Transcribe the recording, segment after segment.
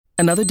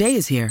Another day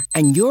is here,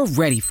 and you're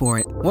ready for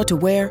it. What to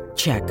wear?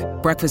 Check.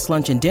 Breakfast,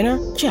 lunch, and dinner?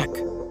 Check.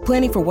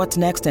 Planning for what's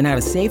next and how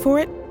to save for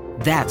it?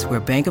 That's where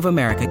Bank of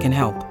America can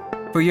help.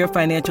 For your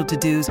financial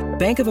to-dos,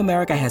 Bank of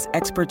America has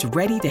experts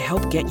ready to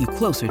help get you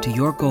closer to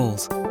your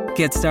goals.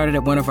 Get started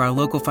at one of our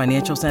local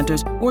financial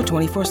centers or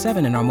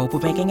 24/7 in our mobile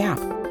banking app.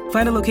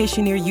 Find a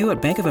location near you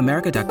at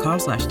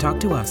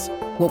bankofamerica.com/talktous.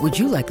 What would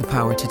you like the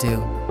power to do?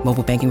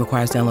 Mobile banking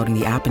requires downloading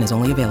the app and is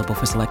only available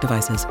for select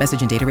devices. Message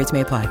and data rates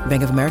may apply.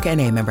 Bank of America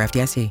N.A., member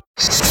FDIC.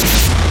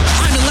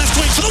 On the left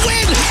wing for the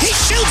win. He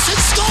shoots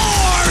and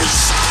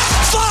scores.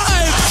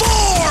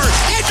 5-4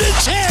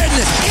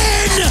 Edmonton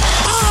in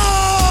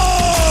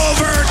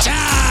overtime.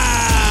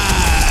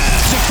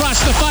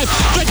 Across the 5.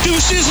 The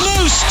deuce is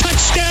loose.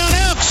 Touchdown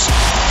Elks.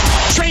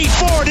 Trade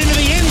forward into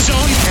the end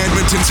zone.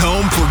 Edmonton's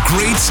home for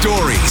great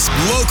stories,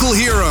 local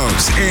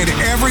heroes, and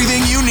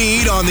everything you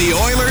need on the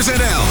Oilers and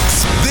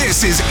Elks.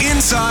 This is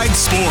Inside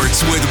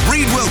Sports with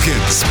Reed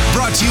Wilkins.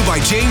 Brought to you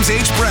by James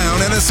H.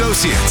 Brown and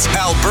Associates,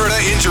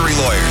 Alberta Injury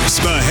Lawyers,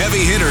 the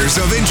heavy hitters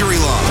of injury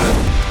law.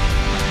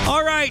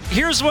 All right,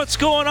 here's what's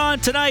going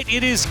on tonight.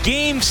 It is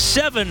Game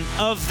 7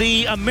 of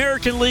the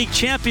American League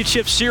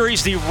Championship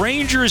Series, the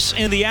Rangers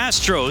and the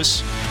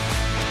Astros.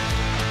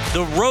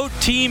 The road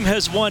team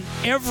has won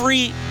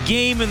every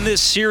game in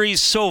this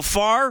series so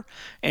far,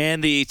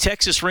 and the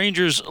Texas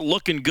Rangers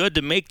looking good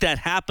to make that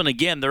happen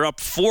again. They're up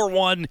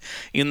 4-1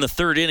 in the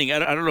third inning. I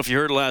don't know if you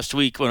heard last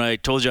week when I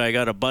told you I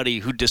got a buddy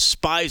who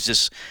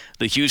despises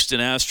the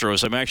Houston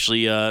Astros. I'm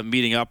actually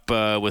meeting up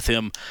with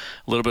him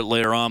a little bit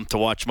later on to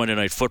watch Monday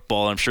Night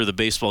Football. I'm sure the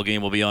baseball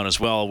game will be on as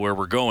well, where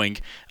we're going.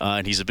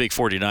 And he's a big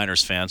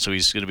 49ers fan, so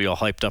he's going to be all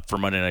hyped up for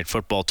Monday Night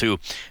Football too.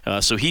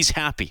 So he's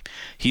happy.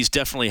 He's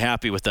definitely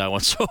happy with that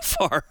one so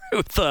far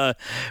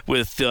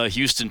with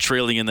Houston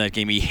trailing in that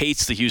game. He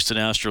hates the Houston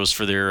Astros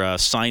for their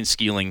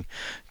sign-stealing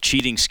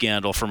cheating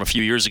scandal from a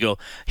few years ago.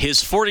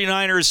 His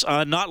 49ers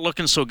not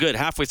looking so good.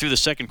 Halfway through the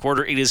second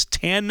quarter, it is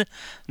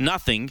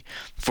 10-0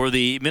 for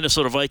the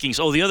Minnesota Vikings.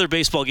 Oh, the other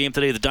baseball game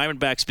today, the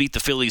Diamondbacks beat the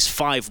Phillies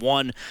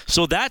 5-1.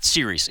 So that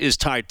series is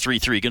tied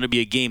 3-3. Going to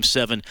be a Game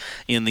 7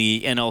 in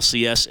the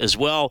NLCS as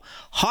well.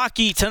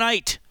 Hockey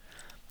tonight.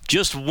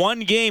 Just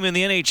one game in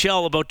the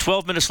NHL, about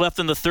 12 minutes left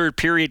in the third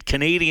period.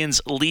 Canadians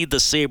lead the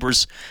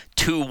Sabres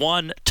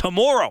 2-1.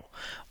 Tomorrow,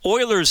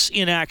 Oilers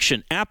in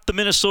action at the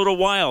Minnesota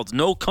Wild.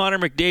 No Connor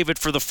McDavid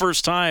for the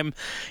first time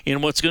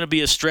in what's going to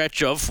be a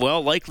stretch of,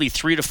 well, likely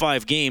 3 to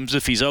 5 games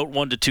if he's out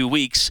 1 to 2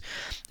 weeks,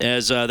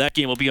 as that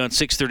game will be on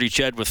 6:30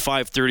 CHED with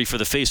 5:30 for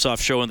the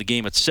face-off show, and the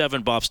game at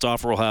 7. Bob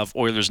Stauffer will have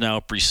Oilers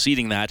Now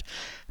preceding that,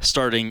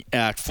 starting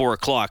at 4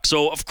 o'clock.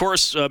 So, of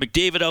course,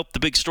 McDavid out, the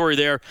big story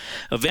there.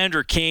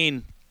 Evander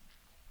Kane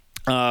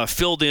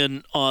filled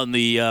in on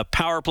the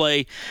power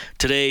play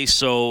today,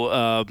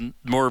 so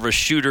more of a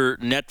shooter,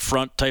 net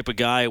front type of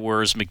guy,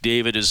 whereas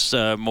McDavid is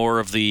more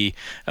of the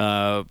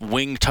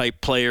wing type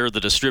player, the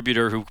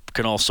distributor who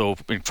can also,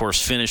 of course,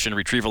 finish and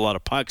retrieve a lot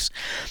of pucks.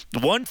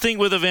 One thing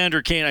with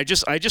Evander Kane, I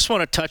just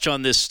want to touch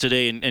on this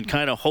today and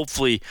kind of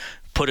hopefully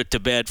put it to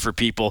bed for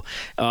people.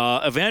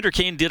 Evander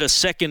Kane did a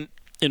second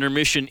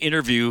intermission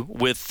interview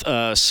with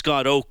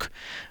Scott Oak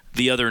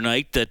the other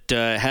night that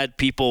had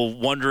people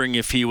wondering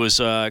if he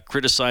was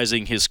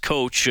criticizing his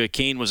coach.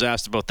 Kane was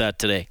asked about that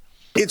today.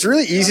 It's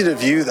really easy to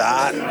view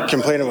that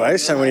complaint of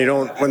ice and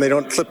when they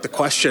don't clip the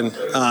question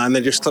and they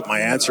just clip my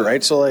answer,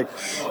 right? So like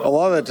a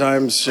lot of the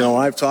times, when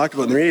I've talked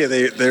about in the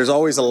media, there's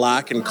always a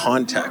lack in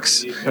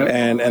context,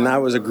 and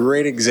that was a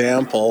great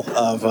example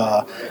of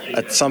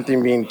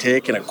something being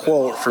taken, a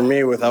quote for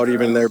me, without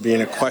even there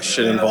being a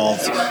question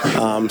involved,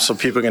 so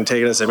people can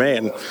take it as they may.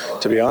 And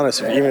to be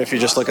honest, even if you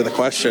just look at the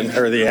question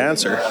or the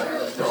answer,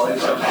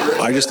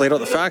 I just laid out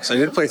the facts. I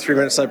did play 3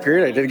 minutes that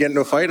period. I did get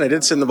into a fight, and I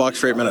did sit in the box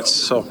for 8 minutes.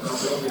 So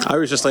I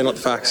was just laying out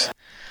the facts.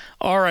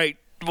 All right.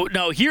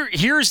 Now,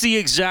 here's the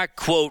exact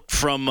quote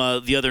from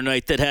the other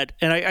night that had,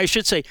 and I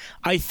should say,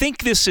 I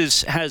think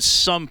this has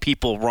some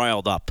people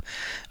riled up.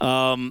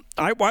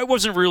 I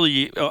wasn't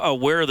really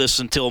aware of this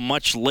until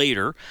much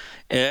later.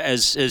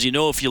 As you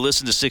know, if you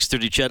listen to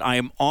 6:30 CHED, I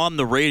am on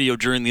the radio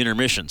during the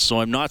intermission,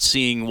 so I'm not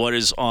seeing what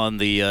is on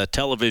the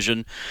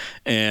television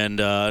and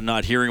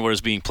not hearing what is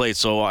being played.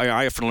 So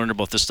I have to learn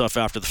about this stuff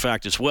after the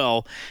fact as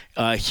well.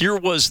 Here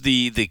was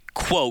the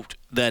quote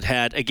that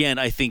had, again,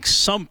 I think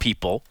some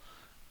people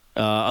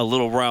a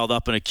little riled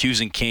up and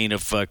accusing Kane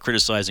of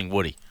criticizing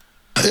Woody.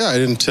 Yeah, I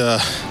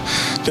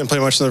didn't play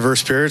much in the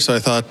first period, so I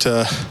thought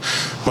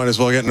might as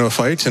well get into a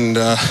fight and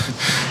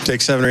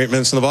take 7 or 8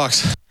 minutes in the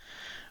box.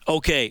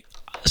 Okay,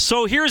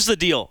 so here's the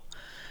deal.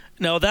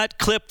 Now, that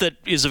clip that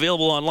is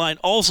available online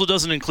also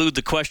doesn't include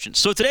the question.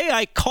 So today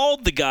I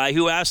called the guy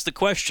who asked the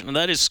question, and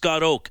that is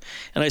Scott Oak.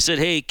 And I said,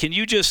 hey, can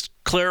you just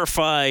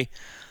clarify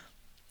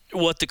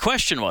what the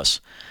question was?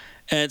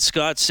 And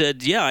Scott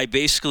said, yeah, I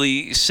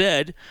basically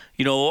said,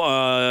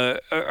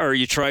 are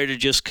you trying to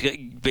just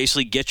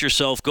basically get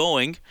yourself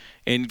going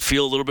and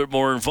feel a little bit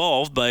more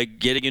involved by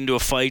getting into a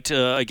fight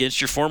against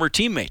your former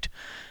teammate?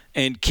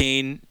 And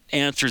Kane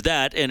answered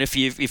that. And if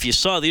you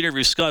saw the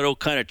interview, Scott Oak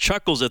kind of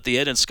chuckles at the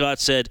end, and Scott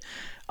said,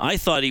 I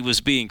thought he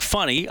was being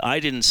funny. I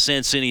didn't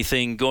sense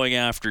anything going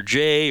after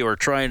Jay or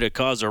trying to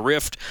cause a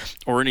rift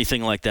or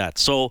anything like that.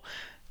 So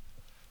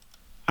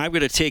I'm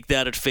going to take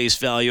that at face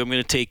value. I'm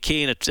going to take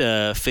Kane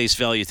at face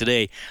value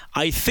today.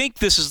 I think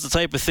this is the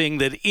type of thing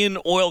that in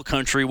oil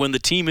country, when the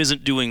team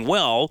isn't doing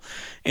well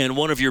and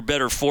one of your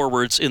better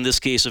forwards, in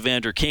this case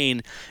Evander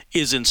Kane,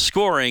 isn't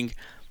scoring,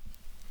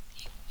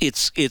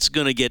 it's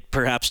going to get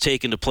perhaps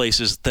taken to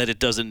places that it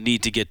doesn't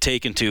need to get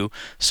taken to.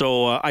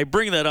 So I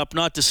bring that up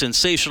not to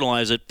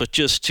sensationalize it, but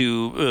just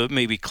to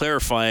maybe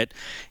clarify it.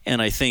 And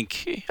I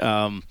think...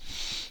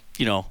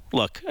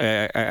 look,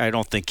 I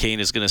don't think Kane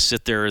is going to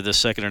sit there the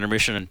second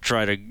intermission and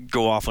try to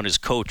go off on his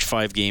coach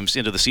 5 games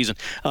into the season.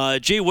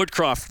 Jay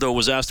Woodcroft, though,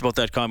 was asked about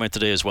that comment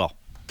today as well.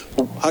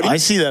 I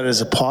see that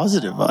as a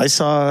positive. I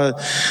saw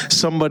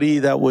somebody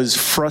that was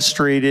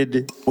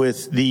frustrated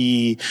with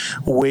the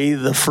way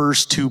the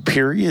first 2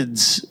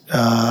 periods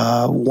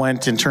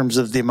went in terms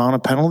of the amount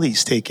of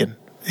penalties taken.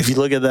 If you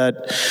look at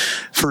that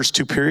first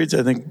 2 periods,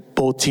 I think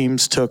both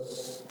teams took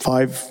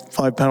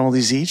five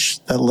penalties each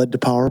that led to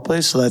power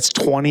play. So that's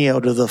 20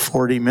 out of the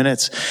 40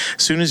 minutes.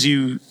 As soon as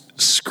you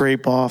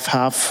scrape off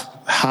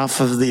half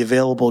of the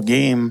available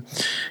game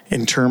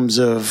in terms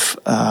of,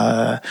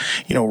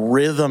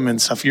 rhythm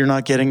and stuff, you're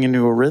not getting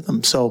into a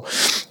rhythm. So,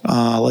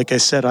 like I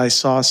said, I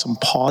saw some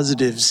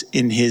positives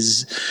in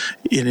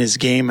his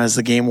game as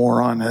the game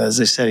wore on. As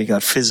I said, he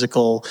got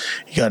physical,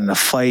 he got in a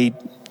fight.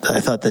 I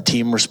thought the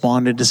team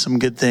responded to some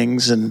good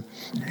things, and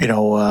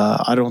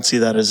I don't see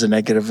that as a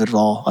negative at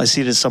all. I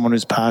see it as someone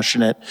who's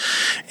passionate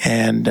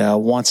and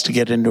wants to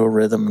get into a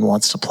rhythm and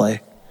wants to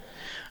play.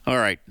 All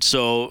right,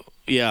 so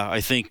yeah,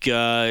 I think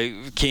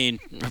Kane.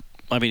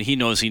 I mean, he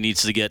knows he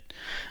needs to get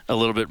a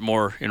little bit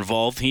more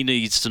involved. He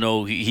needs to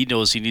know. He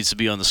knows he needs to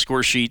be on the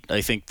score sheet.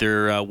 I think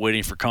they're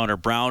waiting for Connor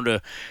Brown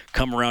to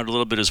come around a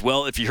little bit as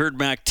well. If you heard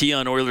Mac T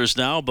on Oilers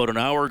Now about an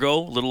hour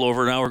ago, a little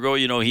over an hour ago,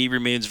 he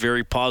remains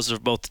very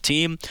positive about the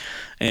team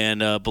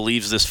and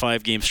believes this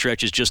 5-game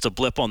stretch is just a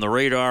blip on the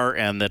radar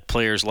and that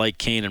players like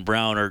Kane and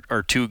Brown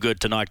are too good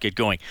to not get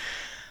going.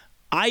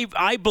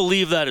 I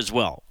believe that as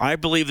well. I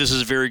believe this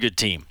is a very good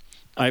team.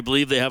 I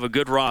believe they have a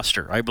good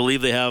roster. I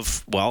believe they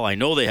have, I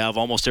know they have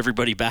almost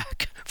everybody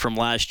back from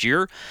last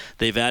year.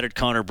 They've added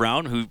Connor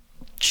Brown, who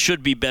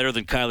should be better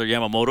than Kyler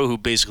Yamamoto, who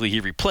basically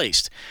he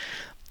replaced.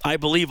 I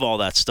believe all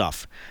that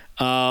stuff.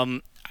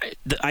 I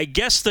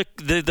guess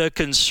the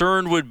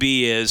concern would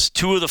be is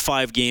 2 of the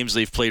 5 games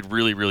they've played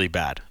really, really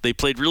bad. They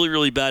played really,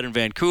 really bad in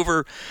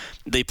Vancouver.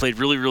 They played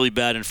really, really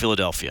bad in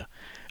Philadelphia.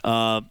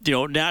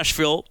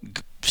 Nashville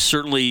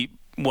certainly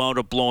wound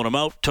up blowing them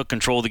out, took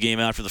control of the game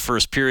after the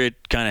first period,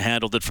 kind of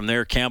handled it from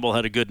there. Campbell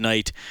had a good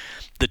night.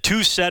 The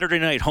 2 Saturday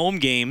night home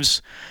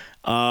games,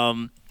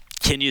 can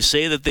you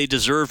say that they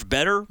deserved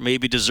better?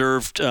 Maybe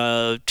deserved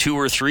 2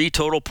 or 3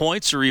 total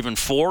points or even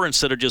 4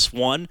 instead of just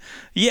 1?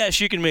 Yes,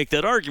 you can make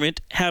that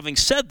argument. Having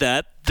said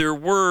that, there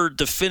were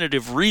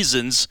definitive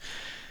reasons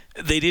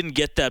they didn't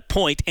get that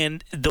point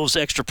and those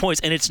extra points.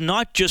 And it's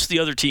not just the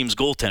other team's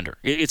goaltender.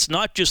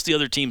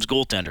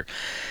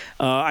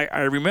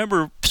 I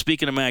remember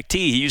speaking to Mac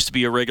T. He used to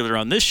be a regular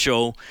on this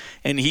show,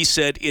 and he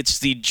said it's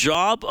the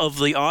job of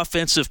the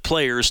offensive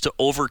players to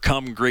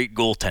overcome great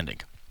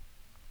goaltending.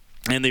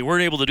 And they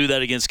weren't able to do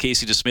that against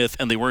Casey DeSmith,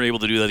 and they weren't able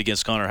to do that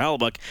against Connor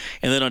Hellebuyck.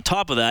 And then on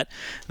top of that,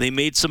 they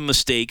made some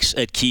mistakes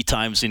at key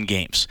times in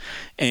games.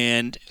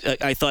 And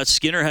I thought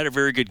Skinner had a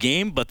very good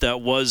game, but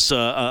that was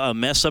a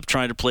mess-up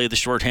trying to play the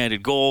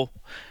shorthanded goal,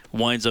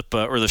 or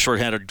the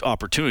shorthanded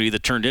opportunity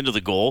that turned into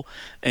the goal.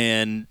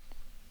 And,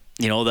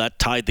 that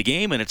tied the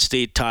game, and it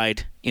stayed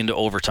tied into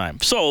overtime.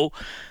 So,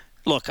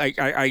 look,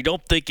 I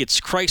don't think it's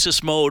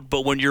crisis mode,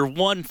 but when you're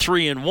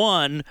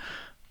 1-3-1,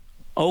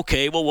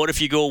 okay, well, what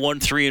if you go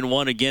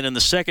 1-3-1 again in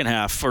the second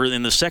half or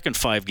in the second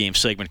 5-game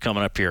segment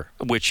coming up here,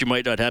 which you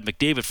might not have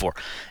McDavid for?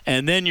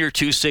 And then you're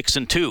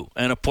 2-6-2,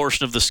 and a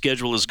portion of the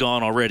schedule is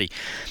gone already.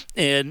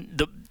 And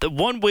the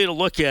one way to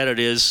look at it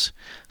is,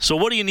 so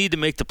what do you need to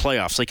make the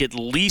playoffs? Like at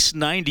least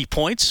 90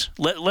 points?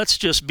 Let's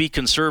just be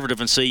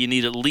conservative and say you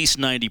need at least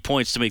 90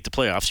 points to make the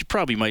playoffs. You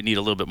probably might need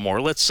a little bit more.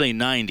 Let's say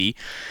 90,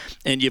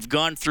 and you've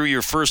gone through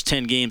your first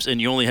 10 games and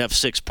you only have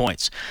 6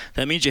 points.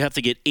 That means you have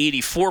to get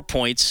 84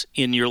 points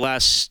in your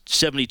last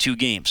 72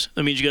 games.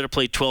 That means you got to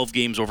play 12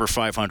 games over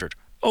 500.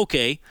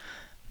 Okay.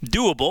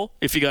 Doable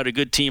if you got a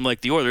good team like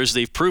the Oilers.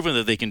 They've proven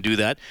that they can do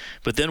that.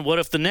 But then what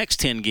if the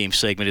next 10-game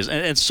segment is,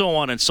 and so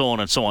on and so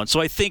on and so on.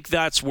 So I think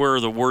that's where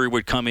the worry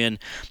would come in.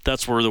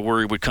 That's where the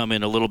worry would come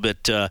in a little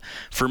bit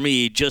for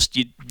me. Just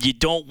you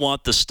don't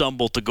want the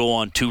stumble to go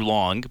on too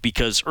long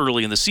because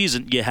early in the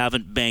season you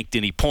haven't banked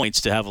any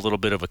points to have a little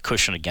bit of a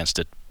cushion against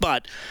it.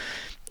 But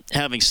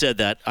having said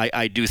that,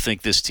 I do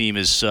think this team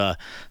is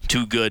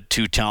too good,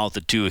 too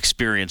talented, too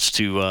experienced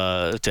to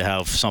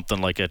have something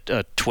like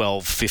a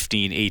 12,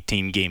 15,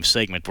 18-game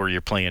segment where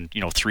you're playing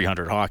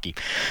 300 hockey.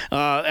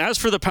 As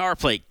for the power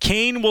play,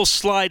 Kane will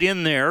slide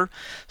in there.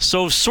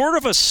 So sort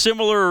of a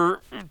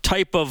similar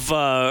type of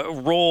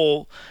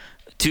role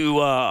to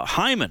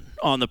Hyman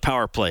on the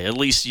power play. At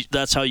least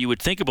that's how you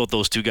would think about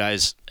those two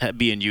guys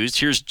being used.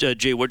 Here's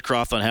Jay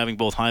Woodcroft on having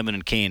both Hyman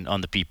and Kane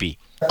on the PP.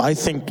 I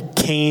think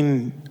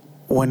Kane,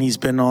 when he's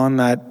been on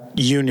that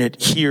unit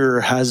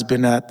here, has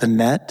been at the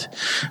net,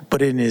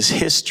 but in his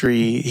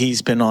history,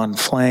 he's been on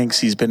flanks,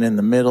 he's been in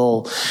the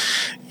middle.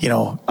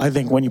 I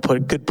think when you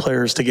put good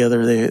players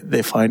together,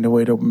 they find a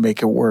way to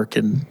make it work,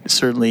 and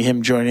certainly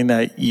him joining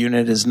that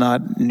unit is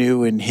not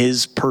new in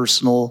his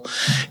personal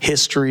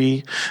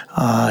history.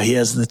 He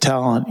has the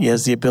talent, he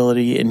has the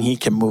ability, and he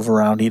can move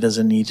around. He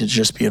doesn't need to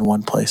just be in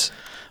one place.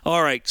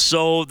 All right,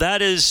 so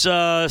that is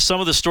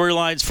some of the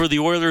storylines for the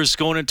Oilers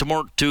going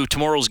into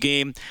tomorrow's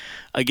game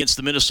against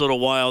the Minnesota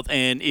Wild.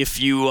 And if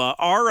you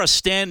are a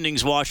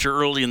standings watcher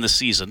early in the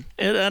season,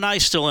 and I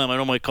still am, I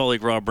know my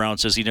colleague Rob Brown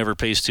says he never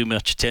pays too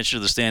much attention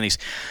to the standings,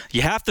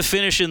 you have to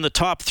finish in the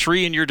top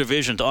 3 in your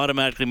division to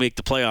automatically make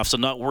the playoffs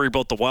and not worry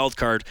about the wild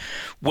card.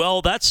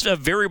 Well, that's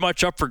very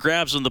much up for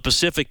grabs in the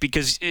Pacific,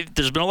 because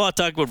there's been a lot of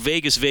talk about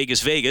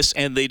Vegas,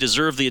 and they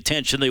deserve the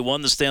attention. They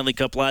won the Stanley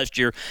Cup last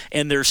year,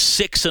 and they're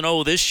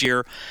 6-0 this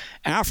year.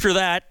 After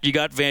that, you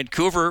got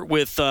Vancouver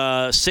with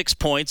 6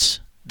 points.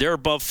 They're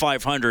above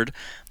 500.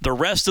 The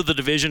rest of the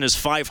division is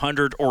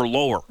 500 or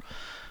lower.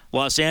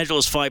 Los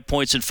Angeles, 5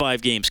 points in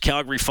 5 games.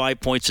 Calgary, 5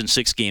 points in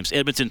 6 games.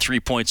 Edmonton, 3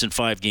 points in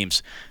 5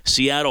 games.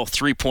 Seattle,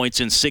 3 points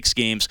in 6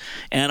 games.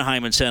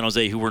 Anaheim and San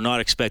Jose, who were not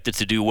expected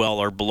to do well,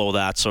 are below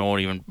that, so I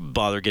won't even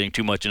bother getting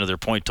too much into their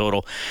point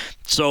total.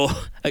 So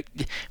if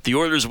the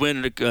Oilers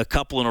win a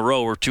couple in a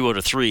row or 2 out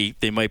of 3,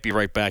 they might be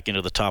right back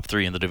into the top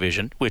 3 in the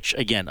division, which,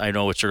 again, I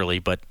know it's early,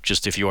 but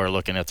just if you are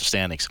looking at the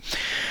standings.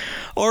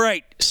 All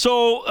right,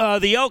 so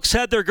the Elks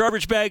had their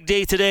garbage bag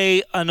day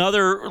today.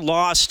 Another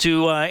loss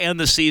to end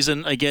the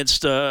season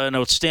against an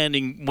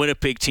outstanding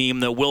Winnipeg team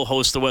that will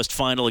host the West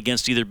Final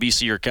against either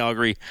BC or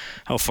Calgary.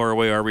 How far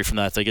away are we from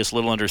that? I guess a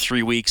little under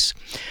 3 weeks.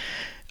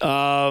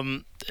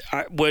 When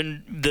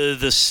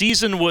the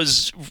season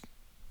was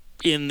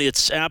in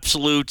its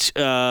absolute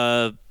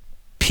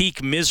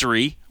peak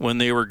misery, when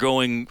they were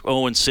going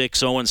 0-6,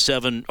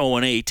 0-7,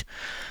 0-8,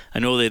 I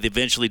know they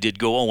eventually did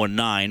go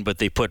 0-9, but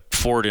they put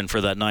Ford in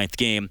for that 9th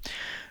game.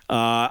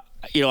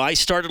 I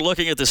started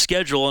looking at the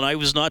schedule, and I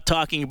was not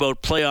talking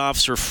about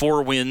playoffs or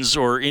 4 wins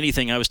or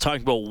anything. I was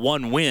talking about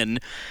 1 win,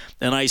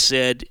 and I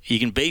said you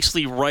can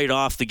basically write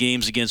off the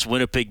games against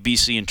Winnipeg,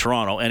 BC, and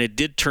Toronto. And it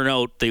did turn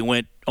out they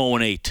went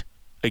 0-8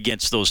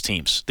 against those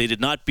teams. They did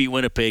not beat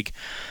Winnipeg.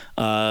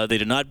 They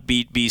did not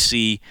beat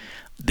BC.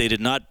 They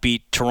did not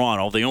beat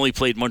Toronto. They only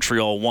played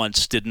Montreal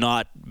once, did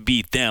not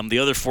beat them. The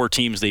other 4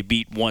 teams they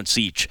beat once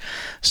each.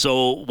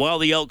 So while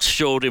the Elks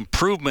showed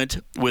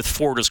improvement with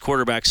Ford as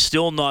quarterback,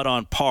 still not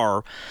on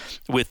par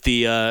with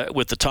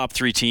the top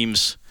 3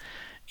 teams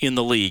in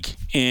the league.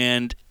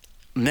 And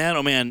man,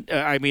 oh man,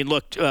 I mean,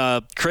 look,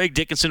 Craig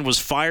Dickinson was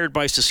fired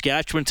by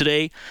Saskatchewan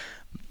today.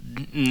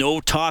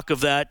 No talk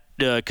of that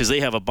because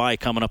they have a bye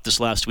coming up this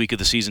last week of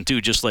the season too,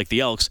 just like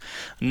the Elks.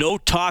 No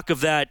talk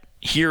of that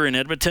here in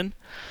Edmonton.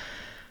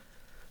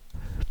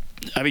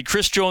 I mean,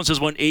 Chris Jones has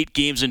won 8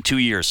 games in 2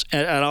 years.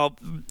 And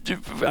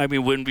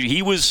when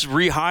he was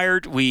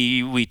rehired,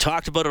 we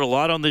talked about it a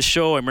lot on this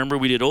show. I remember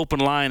we did open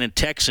line and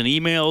texts and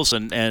emails,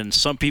 and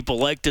some people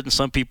liked it and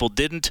some people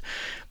didn't.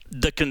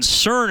 The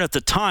concern at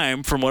the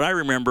time, from what I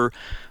remember,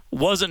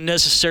 wasn't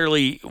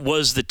necessarily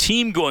was the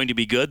team going to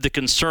be good. The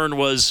concern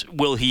was,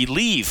 will he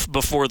leave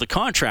before the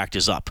contract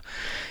is up?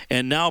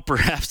 And now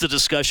perhaps the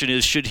discussion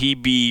is, should he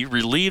be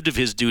relieved of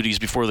his duties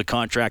before the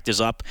contract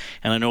is up?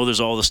 And I know there's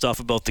all the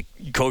stuff about the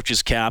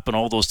coach's cap and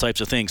all those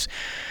types of things.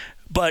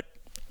 But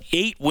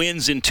 8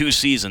 wins in 2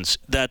 seasons,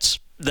 that's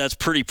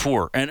pretty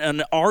poor.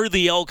 And are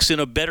the Elks in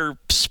a better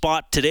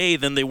spot today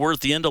than they were at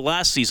the end of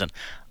last season?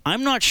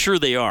 I'm not sure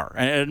they are.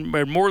 And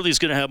Morley's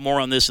going to have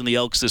more on this in the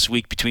Elks this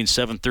week between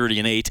 7:30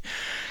 and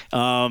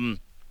 8.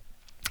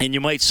 And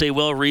you might say,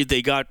 well, Reed,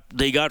 they got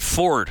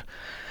Ford.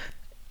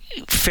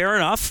 Fair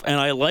enough, and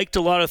I liked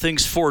a lot of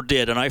things Ford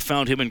did, and I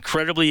found him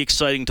incredibly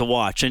exciting to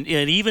watch. And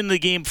even the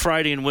game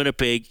Friday in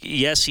Winnipeg,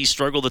 yes, he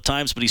struggled at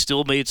times, but he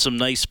still made some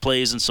nice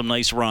plays and some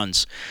nice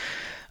runs.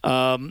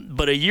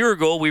 But a year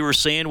ago, we were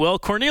saying, well,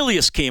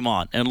 Cornelius came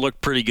on and looked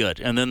pretty good.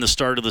 And then the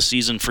start of the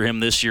season for him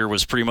this year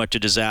was pretty much a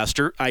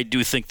disaster. I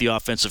do think the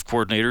offensive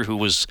coordinator, who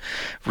was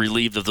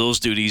relieved of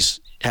those duties,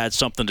 had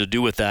something to do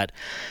with that.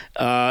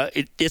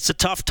 It's a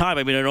tough time.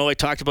 I mean, I know I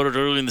talked about it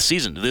earlier in the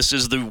season. This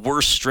is the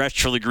worst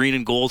stretch for the green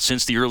and gold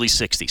since the early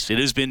 60s. It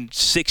has been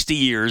 60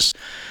 years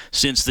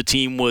since the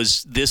team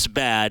was this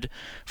bad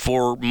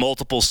for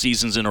multiple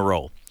seasons in a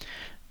row.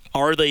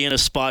 Are they in a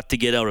spot to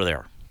get out of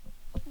there?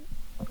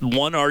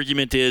 One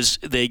argument is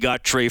they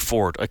got Trey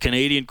Ford, a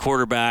Canadian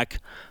quarterback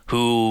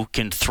who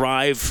can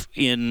thrive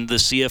in the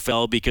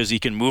CFL because he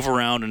can move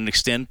around and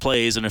extend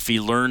plays, and if he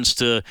learns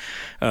to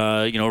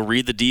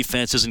read the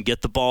defenses and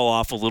get the ball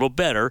off a little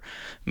better,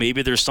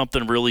 maybe there's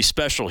something really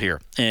special here.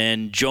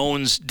 And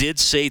Jones did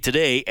say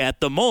today,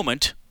 at the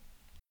moment,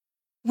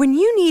 When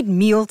you need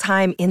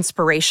mealtime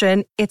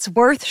inspiration, it's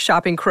worth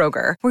shopping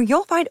Kroger, where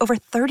you'll find over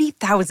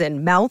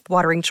 30,000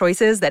 mouth-watering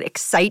choices that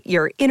excite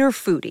your inner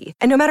foodie.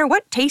 And no matter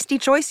what tasty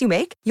choice you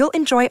make, you'll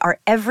enjoy our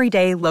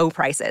everyday low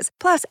prices,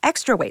 plus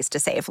extra ways to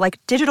save,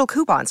 like digital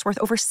coupons worth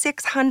over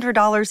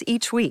 $600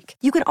 each week.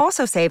 You can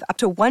also save up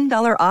to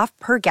 $1 off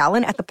per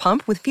gallon at the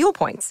pump with fuel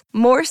points.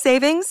 More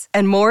savings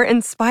and more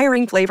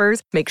inspiring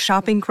flavors make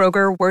shopping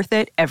Kroger worth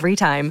it every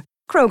time.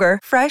 Kroger,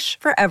 fresh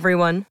for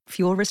everyone.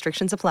 Fuel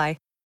restrictions apply.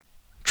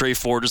 Trey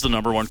Ford is the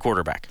number one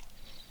quarterback.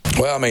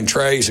 Well, I mean,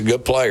 Trey's a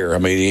good player. I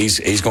mean, he's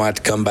going to have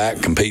to come back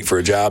and compete for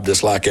a job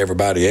just like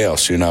everybody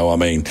else. You know, I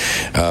mean,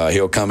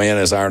 he'll come in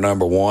as our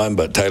number one,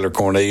 but Taylor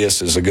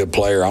Cornelius is a good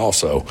player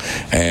also.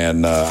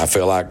 And I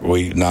feel like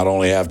we not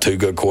only have two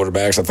good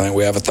quarterbacks, I think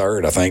we have a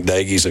third. I think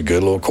Daigie's a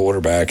good little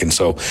quarterback. And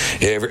so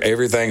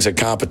everything's a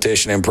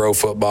competition in pro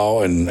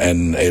football, and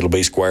it'll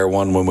be square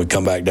one when we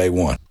come back day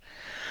one.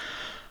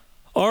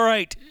 All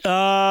right.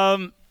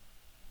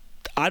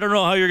 I don't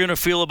know how you're going to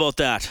feel about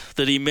that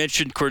he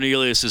mentioned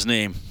Cornelius'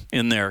 name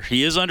in there.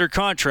 He is under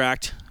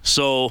contract,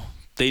 so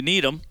they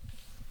need him.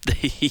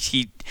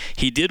 He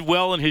did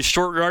well in his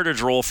short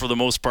yardage role for the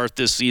most part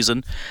this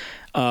season.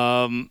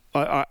 I'm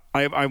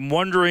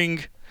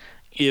wondering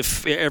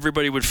if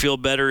everybody would feel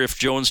better if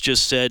Jones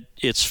just said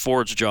it's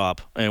Ford's job,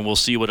 and we'll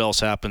see what else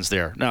happens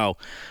there. Now,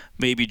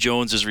 maybe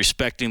Jones is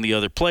respecting the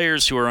other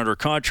players who are under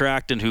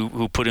contract and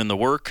who put in the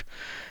work.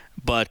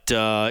 But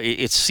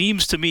it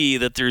seems to me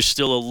that there's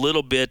still a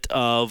little bit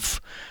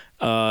of,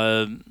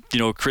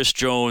 Chris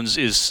Jones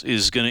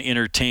is going to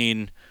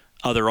entertain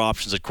other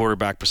options at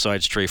quarterback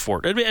besides Trey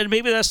Ford. And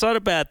maybe that's not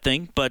a bad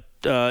thing, but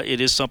it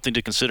is something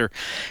to consider.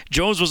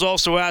 Jones was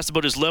also asked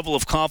about his level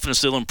of confidence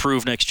they'll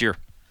improve next year.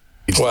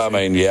 Well,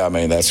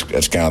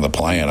 that's kind of the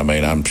plan. I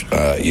mean, I would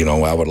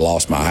have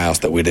lost my house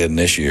that we didn't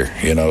this year,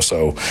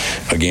 So,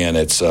 again,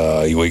 it's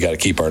we got to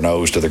keep our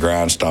nose to the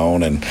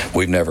grindstone, and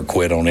we've never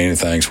quit on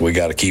anything, so we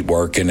got to keep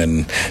working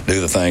and do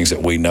the things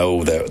that we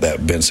know that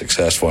have been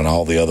successful in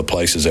all the other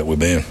places that we've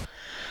been.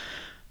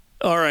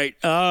 All right.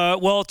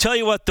 Well, I'll tell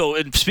you what, though,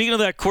 and speaking of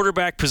that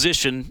quarterback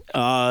position,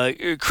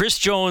 Chris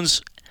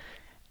Jones,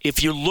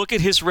 if you look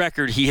at his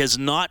record, he has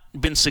not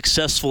been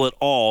successful at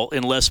all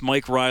unless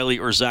Mike Riley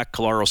or Zach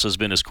Collaros has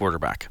been his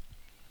quarterback.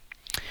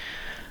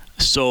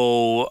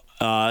 So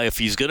if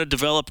he's going to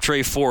develop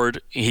Trey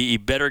Ford, he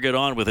better get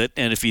on with it.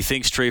 And if he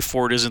thinks Trey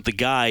Ford isn't the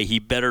guy, he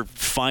better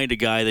find a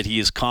guy that he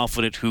is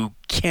confident who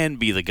can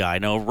be the guy.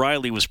 Now,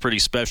 Riley was pretty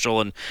special,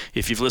 and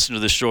if you've listened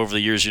to this show over the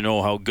years, you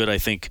know how good I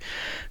think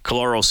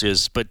Collaros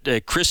is. But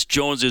Chris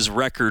Jones's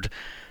record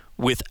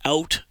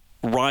without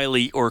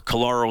Riley or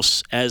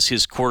Collaros as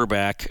his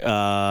quarterback,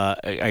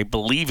 I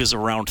believe is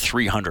around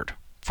 300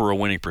 for a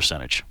winning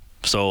percentage.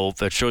 So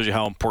that shows you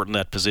how important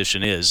that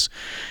position is.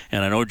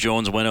 And I know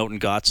Jones went out and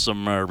got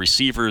some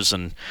receivers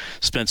and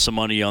spent some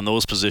money on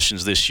those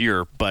positions this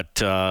year,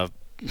 but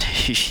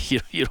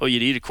you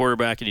need a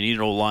quarterback and you need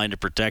an O-line to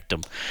protect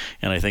him.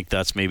 And I think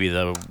that's maybe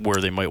where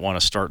they might want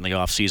to start in the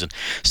offseason.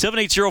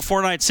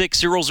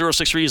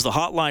 780-496-0063 is the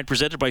hotline,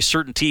 presented by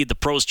CertainTeed, the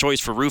pro's choice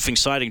for roofing,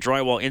 siding,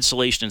 drywall,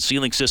 insulation, and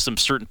ceiling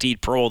systems.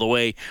 CertainTeed Pro all the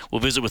way. We'll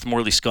visit with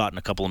Morley Scott in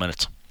a couple of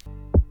minutes.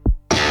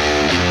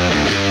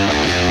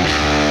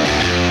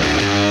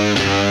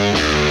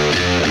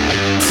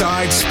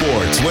 Inside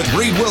Sports with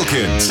Reed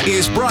Wilkins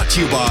is brought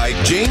to you by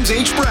James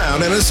H.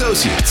 Brown and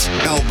Associates,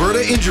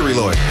 Alberta Injury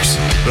Lawyers,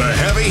 the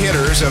heavy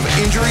hitters of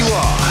injury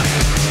law.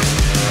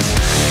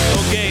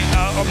 Okay,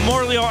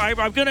 Morley,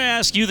 I'm going to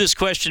ask you this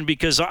question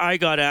because I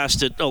got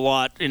asked it a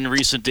lot in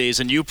recent days,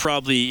 and you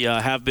probably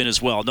have been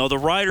as well. Now, the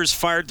Riders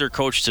fired their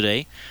coach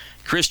today.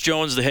 Chris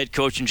Jones, the head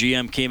coach and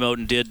GM, came out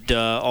and did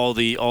all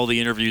the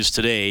interviews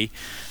today.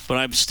 But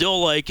I'm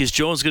still like, is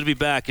Jones going to be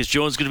back? Is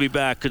Jones going to be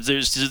back? Because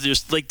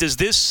there's like, does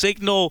this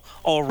signal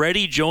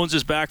already Jones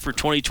is back for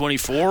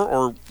 2024,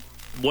 or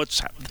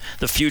what's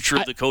the future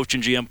of the coach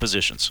and GM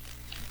positions?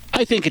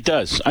 I think it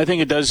does. I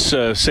think it does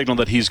signal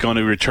that he's going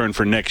to return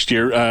for next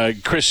year.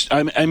 Chris,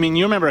 I mean,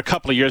 you remember a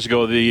couple of years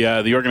ago,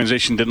 the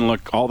organization didn't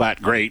look all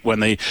that great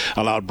when they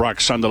allowed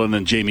Brock Sunderland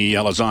and Jamie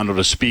Elizondo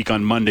to speak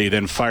on Monday,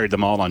 then fired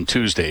them all on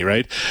Tuesday,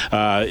 right?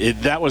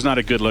 That was not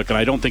a good look, and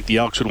I don't think the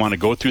Elks would want to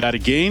go through that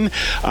again.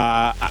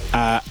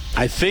 I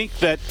think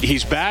that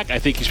he's back. I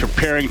think he's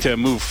preparing to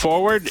move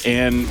forward,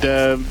 and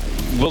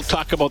we'll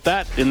talk about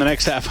that in the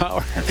next half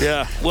hour.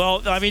 Yeah.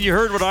 Well, I mean, you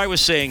heard what I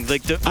was saying.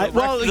 Like the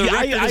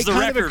record is the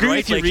record, agree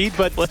with you, Reed,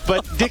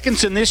 but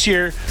Dickinson this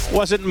year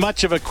wasn't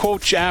much of a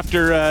coach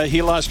after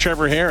he lost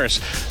Trevor Harris.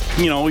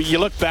 You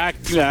look back,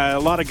 a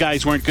lot of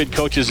guys weren't good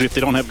coaches if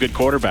they don't have good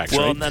quarterbacks,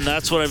 well, right? And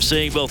that's what I'm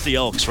saying about the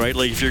Elks, right?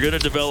 Like, if you're going to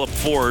develop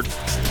Ford,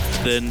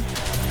 then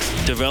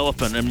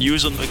develop and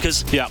use them,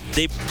 because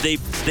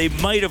they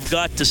might have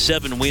got to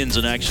 7 wins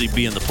and actually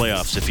be in the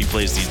playoffs if he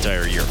plays the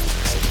entire year,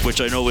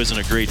 which I know isn't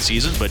a great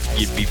season, but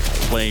you'd be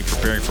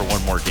preparing for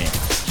one more game.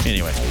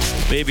 Anyway,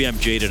 maybe I'm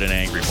jaded and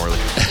angry, Morley.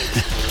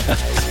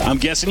 I'm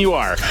guessing you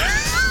are.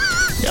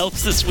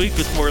 Elks This Week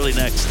with Morley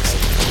next.